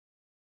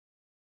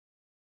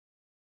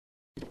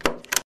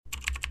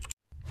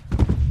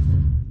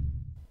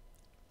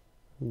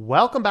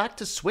Welcome back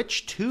to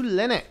Switch to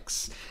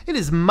Linux. It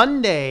is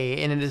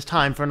Monday and it is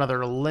time for another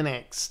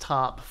Linux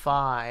Top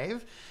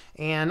 5.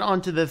 And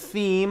onto the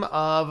theme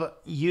of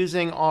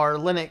using our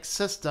Linux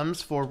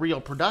systems for real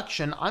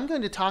production, I'm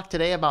going to talk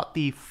today about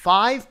the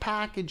 5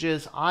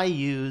 packages I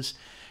use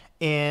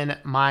in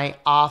my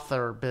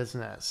author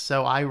business.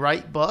 So I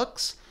write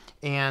books,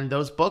 and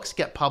those books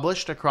get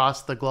published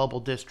across the global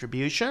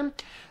distribution.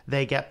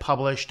 They get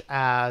published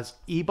as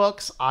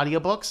ebooks,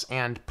 audiobooks,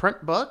 and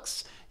print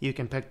books. You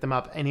can pick them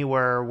up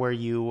anywhere where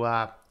you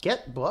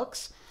get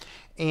books.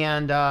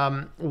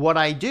 And what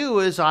I do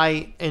is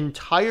I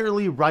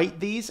entirely write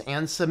these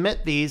and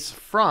submit these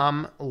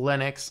from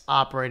Linux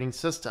operating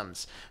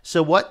systems.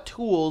 So what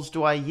tools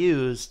do I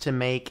use to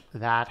make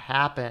that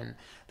happen?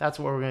 That's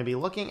what we're going to be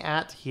looking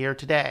at here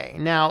today.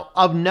 Now,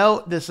 of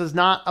note, this is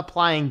not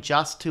applying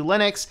just to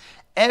Linux.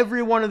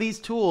 Every one of these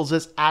tools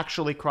is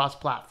actually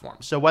cross-platform.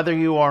 So whether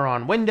you are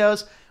on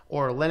Windows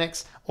or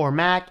Linux or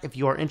Mac, if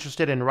you are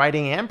interested in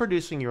writing and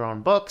producing your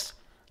own books,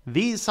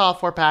 these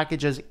software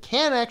packages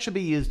can actually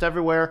be used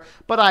everywhere,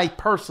 but I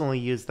personally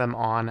use them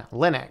on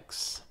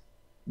Linux.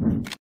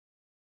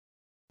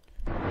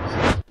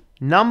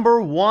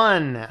 Number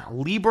 1,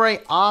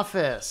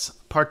 LibreOffice,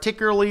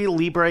 particularly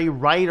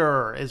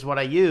LibreWriter is what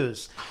I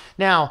use.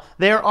 Now,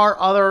 there are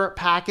other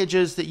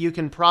packages that you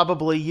can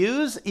probably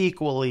use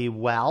equally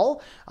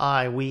well.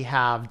 We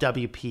have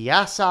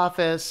WPS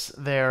Office.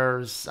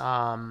 There's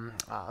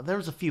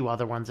a few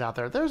other ones out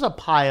there. There's a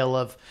pile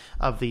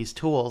of these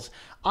tools.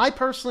 I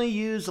personally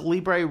use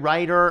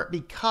LibreWriter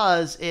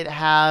because it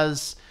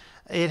has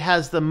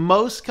the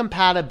most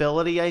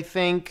compatibility, I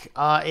think.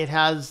 It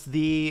has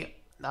the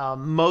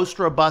most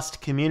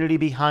robust community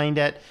behind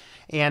it,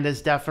 and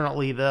is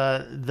definitely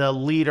the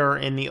leader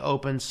in the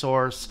open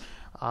source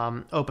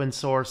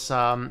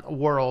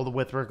world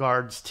with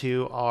regards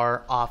to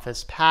our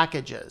Office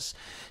packages.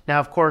 Now,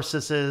 of course,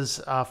 this is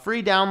a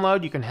free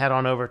download. You can head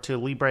on over to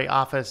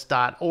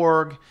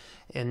LibreOffice.org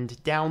and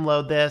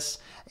download this.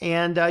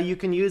 And you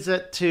can use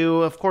it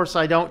to, of course,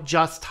 I don't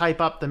just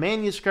type up the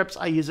manuscripts,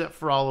 I use it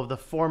for all of the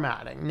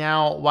formatting.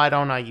 Now, why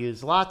don't I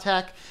use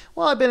LaTeX?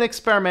 Well, I've been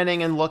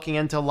experimenting and looking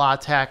into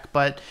LaTeX,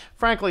 but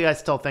frankly, I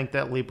still think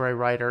that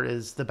LibreWriter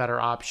is the better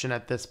option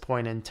at this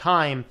point in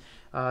time.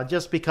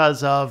 Just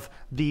because of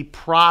the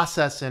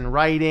process in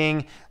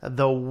writing,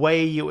 the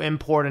way you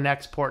import and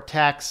export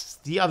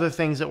text, the other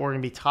things that we're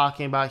going to be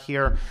talking about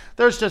here.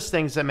 There's just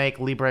things that make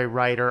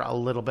LibreWriter a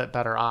little bit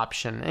better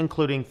option,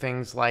 including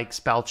things like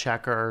spell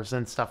checkers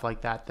and stuff like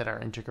that that are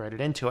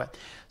integrated into it.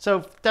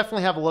 So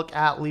definitely have a look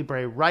at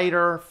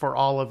LibreWriter for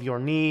all of your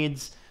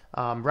needs,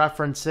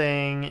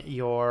 referencing,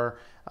 your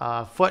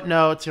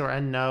footnotes, your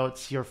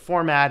endnotes, your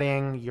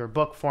formatting, your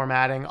book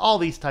formatting, all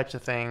these types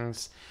of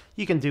things.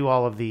 You can do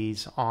all of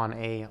these on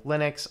a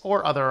Linux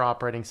or other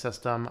operating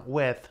system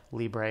with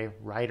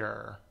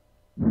LibreWriter.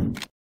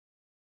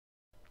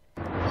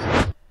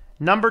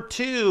 Number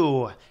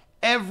 2,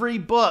 every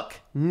book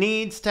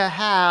needs to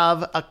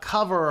have a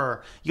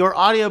cover. Your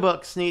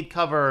audiobooks need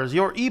covers,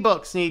 your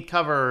ebooks need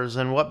covers,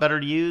 and what better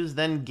to use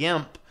than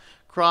GIMP?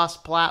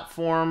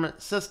 Cross-platform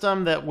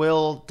system that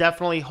will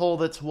definitely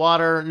hold its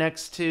water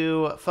next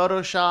to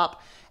Photoshop.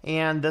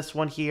 And this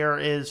one here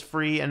is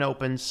free and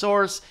open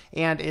source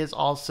and is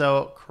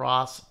also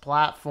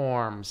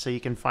cross-platform. So you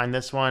can find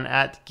this one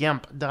at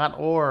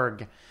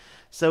GIMP.org.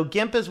 So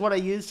GIMP is what I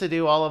use to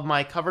do all of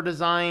my cover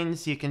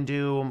designs. You can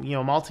do,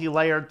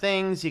 multi-layered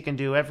things. You can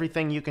do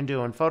everything you can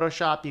do in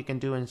Photoshop. You can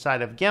do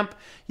inside of GIMP.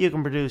 You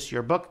can produce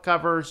your book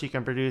covers. You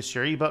can produce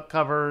your ebook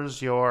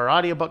covers, your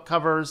audiobook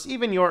covers,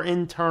 even your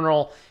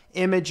internal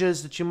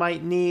images that you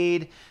might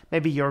need,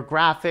 maybe your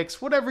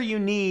graphics, whatever you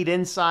need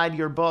inside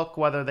your book,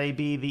 whether they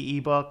be the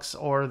ebooks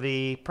or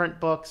the print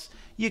books.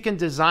 You can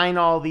design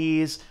all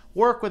these,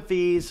 work with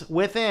these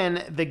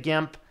within the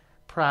GIMP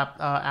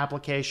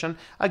application.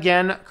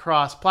 Again,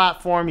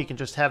 cross-platform. You can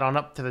just head on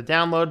up to the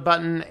download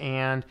button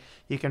and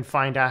you can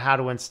find out how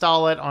to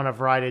install it on a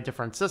variety of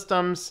different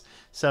systems.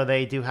 So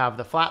they do have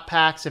the flat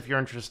packs if you're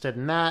interested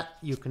in that.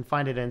 You can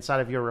find it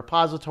inside of your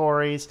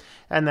repositories.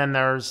 And then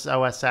there's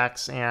OS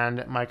X and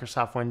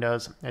Microsoft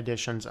Windows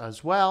editions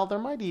as well. There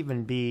might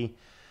even be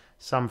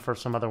some for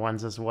some other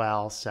ones as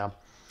well. So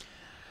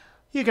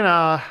you can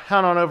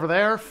head on over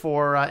there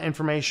for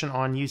information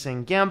on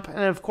using GIMP. And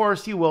of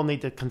course, you will need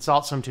to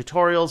consult some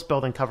tutorials.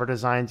 Building cover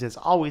designs is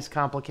always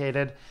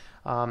complicated.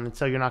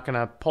 So you're not going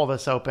to pull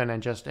this open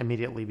and just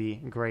immediately be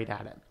great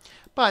at it.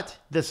 But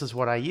this is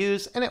what I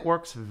use, and it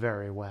works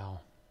very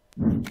well.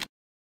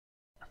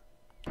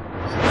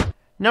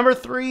 Number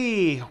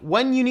 3,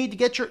 when you need to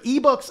get your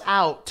ebooks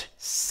out,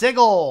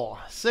 Sigil.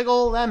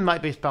 Sigil, that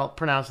might be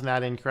pronouncing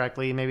that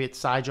incorrectly. Maybe it's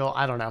Sigil,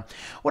 I don't know.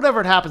 Whatever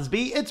it happens to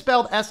be, it's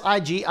spelled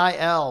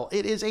S-I-G-I-L.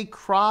 It is a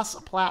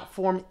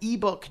cross-platform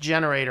ebook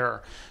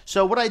generator.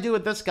 So what I do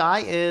with this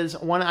guy is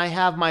when I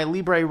have my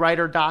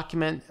LibreWriter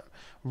document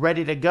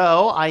ready to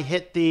go, I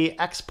hit the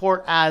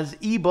export as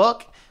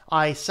ebook.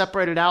 I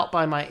separate it out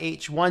by my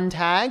H1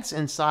 tags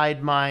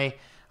inside my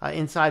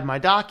inside my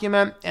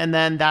document, and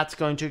then that's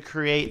going to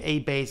create a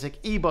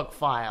basic ebook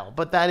file.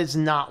 But that is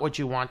not what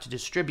you want to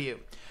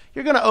distribute.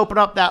 You're going to open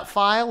up that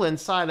file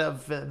inside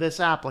of this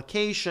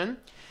application,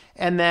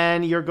 and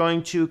then you're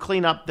going to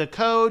clean up the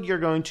code. You're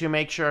going to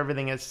make sure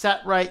everything is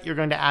set right. You're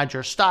going to add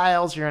your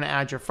styles. You're going to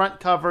add your front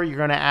cover. You're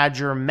going to add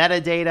your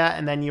metadata,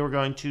 and then you're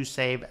going to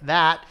save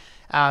that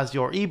as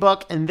your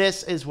ebook, and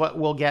this is what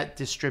will get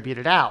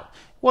distributed out.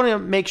 You want to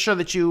make sure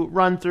that you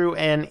run through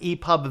an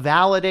EPUB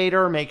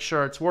validator, make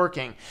sure it's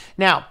working.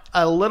 Now,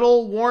 a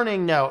little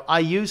warning note, I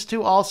used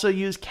to also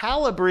use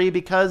Calibri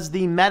because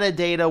the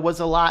metadata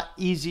was a lot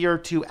easier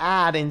to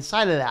add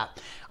inside of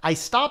that. I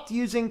stopped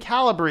using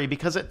Calibri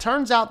because it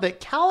turns out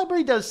that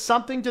Calibri does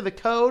something to the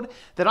code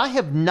that I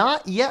have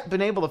not yet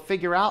been able to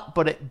figure out,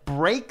 but it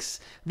breaks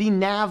the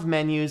nav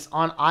menus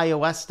on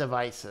iOS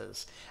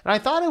devices. And I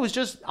thought it was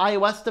just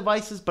iOS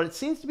devices, but it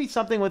seems to be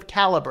something with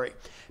Calibri.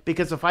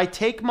 Because if I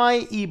take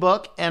my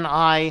ebook and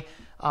I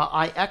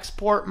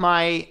export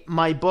my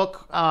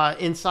book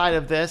inside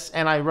of this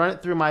and I run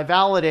it through my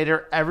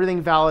validator,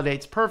 everything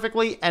validates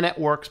perfectly and it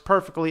works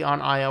perfectly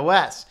on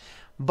iOS.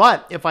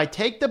 But if I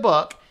take the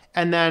book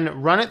and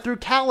then run it through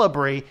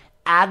Calibri,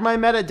 add my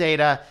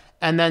metadata,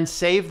 and then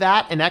save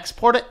that and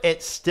export it,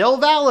 it still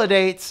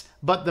validates,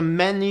 but the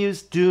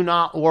menus do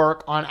not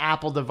work on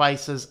Apple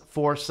devices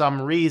for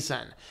some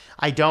reason.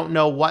 I don't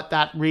know what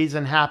that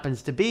reason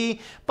happens to be,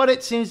 but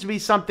it seems to be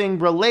something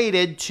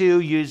related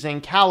to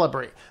using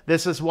Calibri.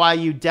 This is why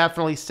you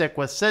definitely stick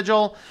with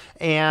Sigil,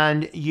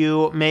 and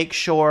you make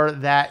sure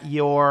that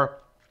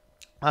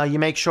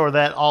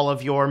all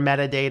of your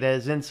metadata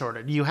is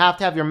inserted. You have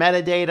to have your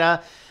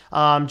metadata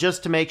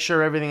just to make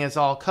sure everything is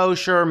all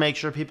kosher, make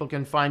sure people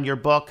can find your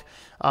book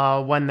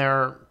when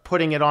they're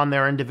putting it on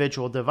their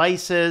individual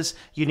devices.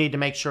 You need to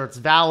make sure it's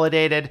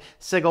validated.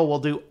 Sigil will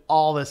do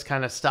all this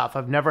kind of stuff.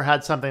 I've never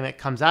had something that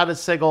comes out of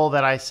Sigil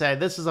that I say,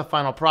 this is a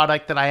final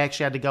product, that I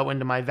actually had to go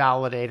into my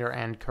validator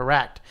and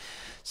correct.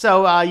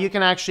 So you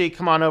can actually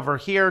come on over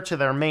here to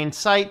their main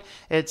site.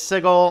 It's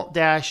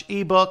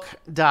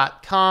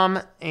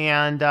sigil-ebook.com,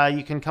 and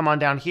you can come on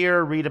down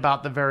here, read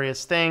about the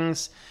various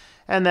things.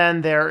 And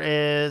then there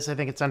is, I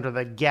think it's under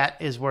the Get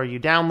is where you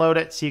download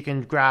it. So you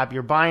can grab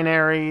your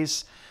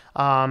binaries.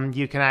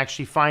 You can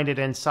actually find it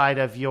inside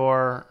of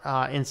your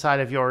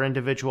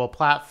individual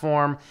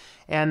platform.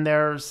 And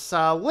there's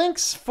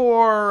links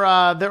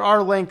for there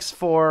are links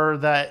for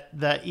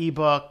the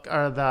ebook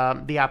or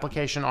the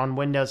application on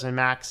Windows and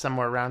Mac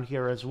somewhere around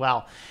here as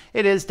well.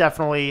 It is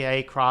definitely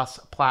a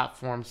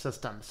cross-platform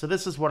system. So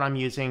this is what I'm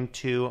using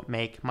to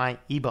make my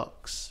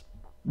ebooks.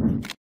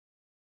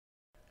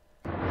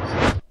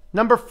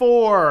 Number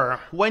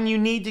 4, when you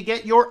need to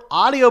get your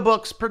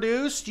audiobooks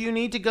produced, you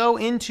need to go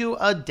into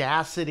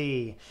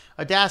Audacity.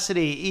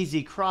 Audacity,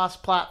 easy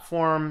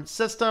cross-platform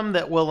system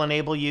that will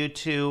enable you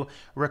to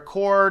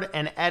record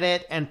and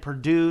edit and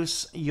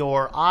produce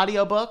your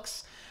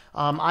audiobooks.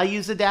 I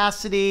use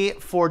Audacity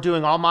for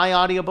doing all my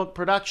audiobook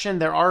production.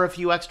 There are a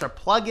few extra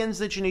plugins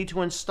that you need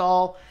to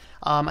install.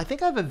 I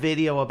think I have a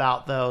video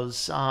about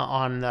those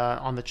on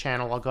the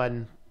channel. I'll go ahead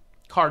and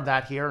card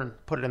that here and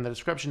put it in the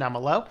description down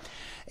below.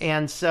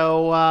 And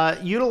so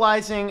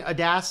utilizing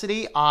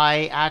Audacity,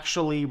 I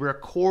actually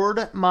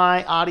record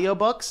my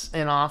audiobooks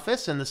in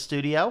Office in the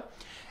studio,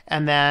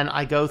 and then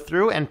I go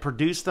through and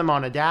produce them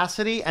on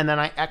Audacity, and then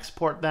I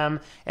export them.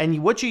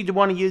 And what you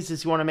want to use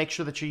is you want to make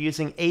sure that you're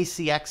using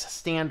ACX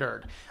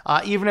standard.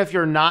 Even if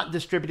you're not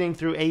distributing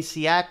through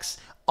ACX,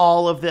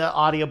 all of the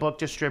audiobook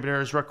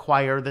distributors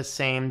require the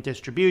same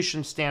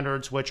distribution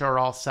standards, which are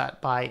all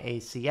set by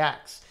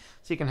ACX.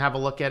 So you can have a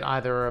look at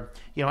either,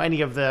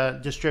 any of the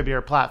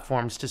distributor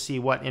platforms to see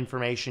what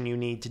information you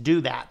need to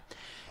do that.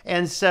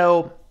 And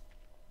so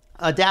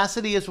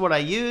Audacity is what I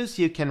use.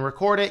 You can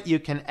record it, you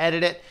can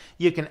edit it,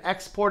 you can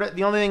export it.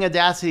 The only thing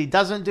Audacity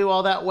doesn't do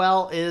all that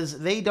well is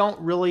they don't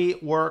really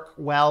work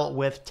well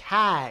with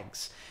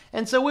tags.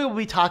 And so we will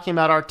be talking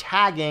about our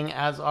tagging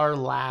as our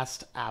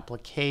last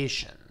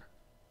application.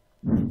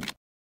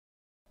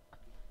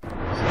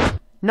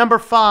 Number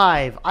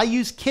 5, I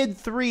use Kid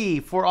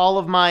 3 for all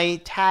of my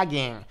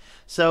tagging.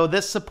 So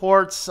this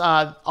supports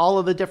all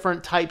of the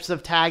different types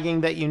of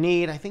tagging that you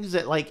need. I think it's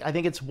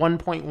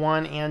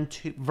 1.1 and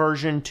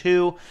version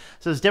 2.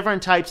 So there's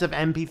different types of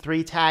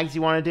MP3 tags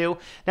you want to do.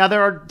 Now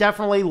there are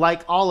definitely,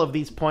 like all of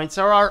these points,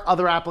 there are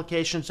other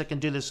applications that can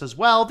do this as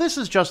well. This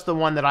is just the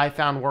one that I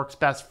found works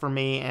best for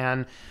me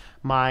and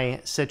my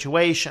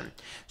situation.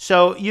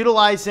 So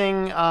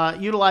utilizing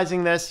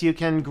this, you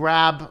can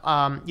grab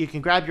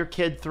your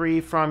Kid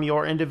 3 from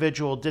your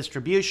individual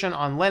distribution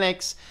on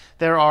Linux.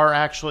 There are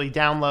actually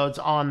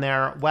downloads on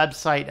their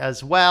website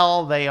as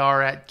well. They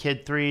are at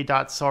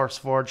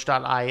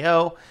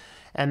kid3.sourceforge.io.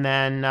 And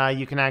then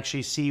you can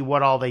actually see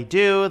what all they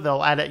do.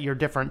 They'll edit your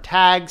different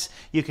tags.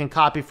 You can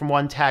copy from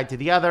one tag to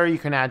the other. You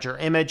can add your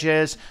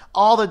images,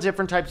 all the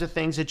different types of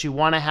things that you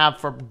want to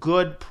have for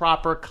good,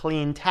 proper,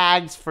 clean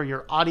tags for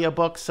your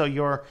audiobook, so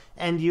your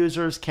end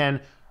users can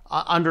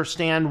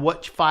understand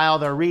which file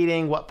they're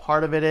reading, what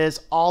part of it is.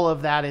 All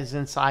of that is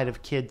inside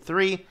of Kid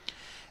 3.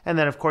 And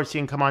then, of course, you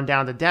can come on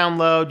down to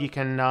download. You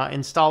can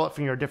install it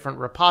from your different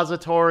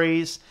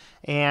repositories.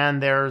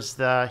 And here's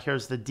the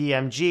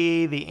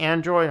DMG, the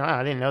Android.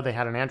 I didn't know they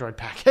had an Android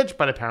package,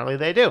 but apparently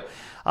they do.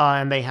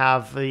 And they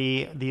have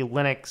the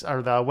Linux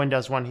or the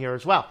Windows one here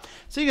as well.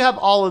 So you have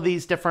all of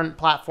these different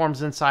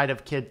platforms inside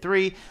of Kid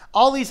 3.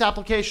 All these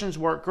applications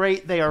work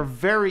great. They are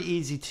very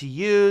easy to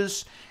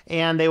use,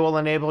 and they will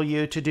enable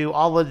you to do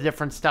all of the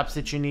different steps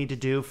that you need to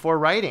do for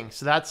writing.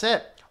 So that's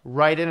it.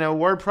 Write in a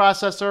word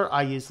processor.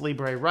 I use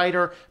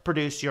LibreWriter.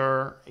 Produce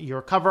your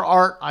cover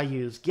art. I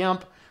use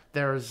GIMP.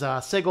 There's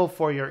Sigil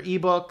for your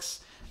ebooks,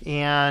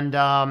 and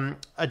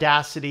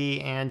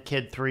Audacity and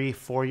Kid 3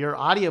 for your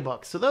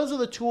audiobooks. So those are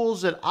the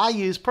tools that I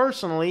use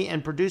personally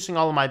in producing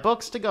all of my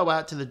books to go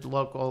out to the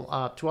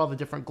local, to all the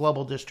different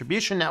global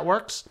distribution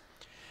networks.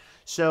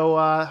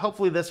 So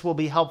hopefully this will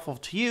be helpful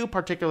to you,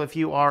 particularly if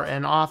you are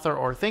an author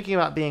or thinking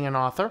about being an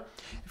author.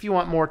 If you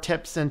want more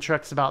tips and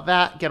tricks about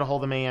that, get a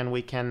hold of me and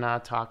we can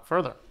talk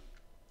further.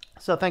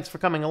 So thanks for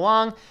coming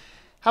along.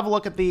 Have a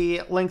look at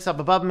the links up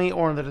above me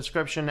or in the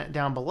description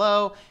down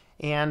below,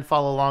 and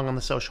follow along on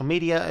the social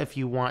media if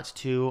you want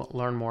to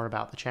learn more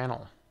about the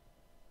channel.